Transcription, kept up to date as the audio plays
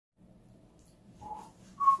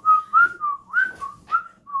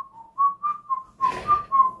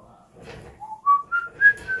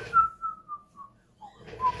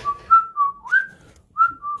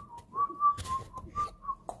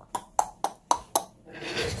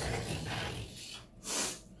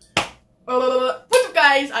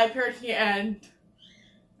guys, I apparently and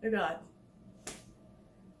oh god.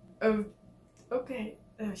 Oh, okay.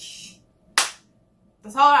 That's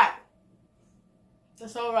alright.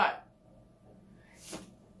 That's alright.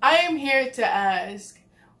 I am here to ask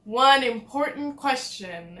one important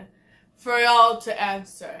question for y'all to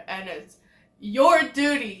answer, and it's your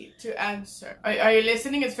duty to answer. Are you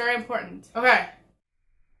listening? It's very important. Okay.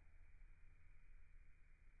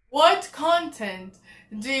 What content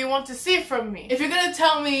do you want to see from me? If you're gonna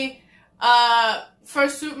tell me for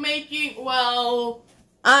soup making, well,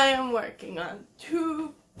 I am working on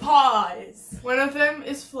 2 pies. One of them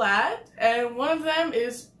is flat and one of them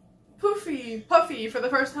is puffy for the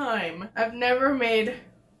first time. I've never made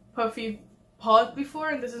puffy paws before,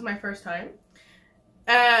 and this is my first time.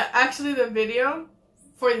 Actually, the video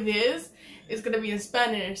for this is gonna be in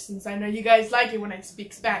Spanish, since I know you guys like it when I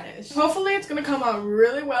speak Spanish. Hopefully it's gonna come out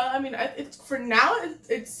really well. I mean, it's for now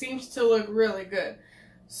it seems to look really good.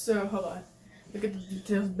 So hold on, look at the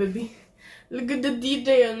details, baby. Look at the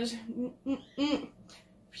details.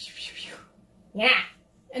 Yeah.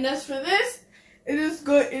 And as for this, it is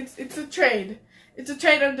good. It's a trade. It's a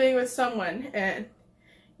trade I'm doing with someone, and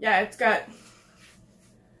yeah, it's got.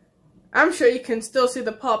 I'm sure you can still see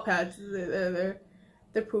the paw pads. They're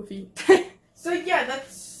poofy. So yeah,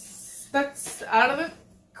 that's out of the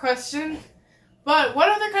question. But what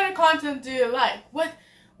other kind of content do you like?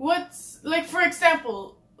 What's like, for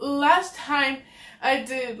example, last time I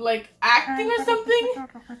did like acting or something,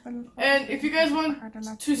 and if you guys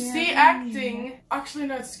want to see acting, actually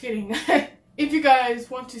not skidding. If you guys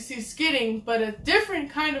want to see skidding, but a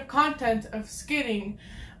different kind of content of skidding,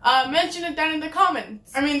 mention it down in the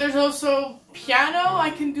comments. I mean, there's also piano.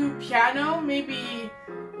 I can do piano, maybe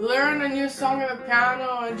learn a new song on the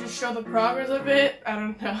piano and just show the progress of it. I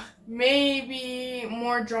don't know. Maybe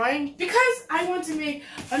more drawing, because I want to make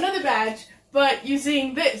another badge, but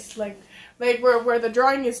using this, like where the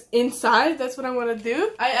drawing is inside. That's what I want to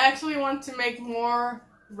do. I actually want to make more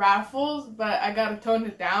raffles, but I gotta tone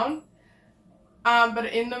it down. But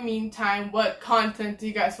in the meantime, what content do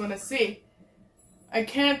you guys want to see? I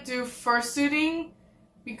can't do fursuiting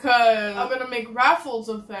because I'm gonna make raffles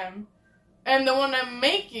of them, and the one I'm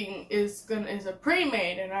making is a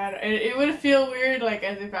pre-made, and it would feel weird, like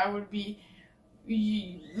as if I would be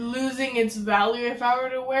losing its value if I were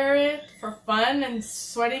to wear it for fun and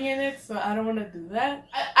sweating in it. So I don't want to do that.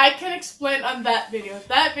 I can explain on that video.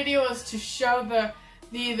 That video was to show the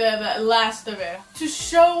last of it, to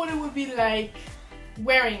show what it would be like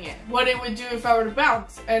wearing it, what it would do if I were to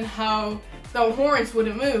bounce, and how the horns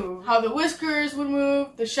wouldn't move, how the whiskers would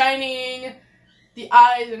move, the shining, the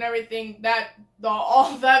eyes and everything.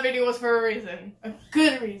 All that video was for a reason, a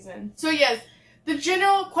good reason. So yes, the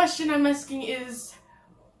general question I'm asking is,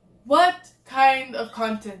 what kind of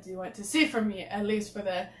content do you want to see from me, at least for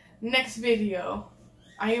the next video?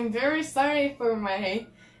 I am very sorry for my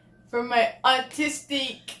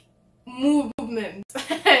autistic movement.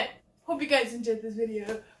 Hope you guys enjoyed this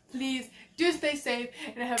video. Please do stay safe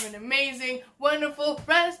and have an amazing, wonderful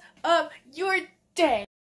rest of your day.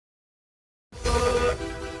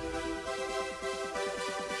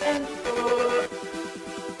 And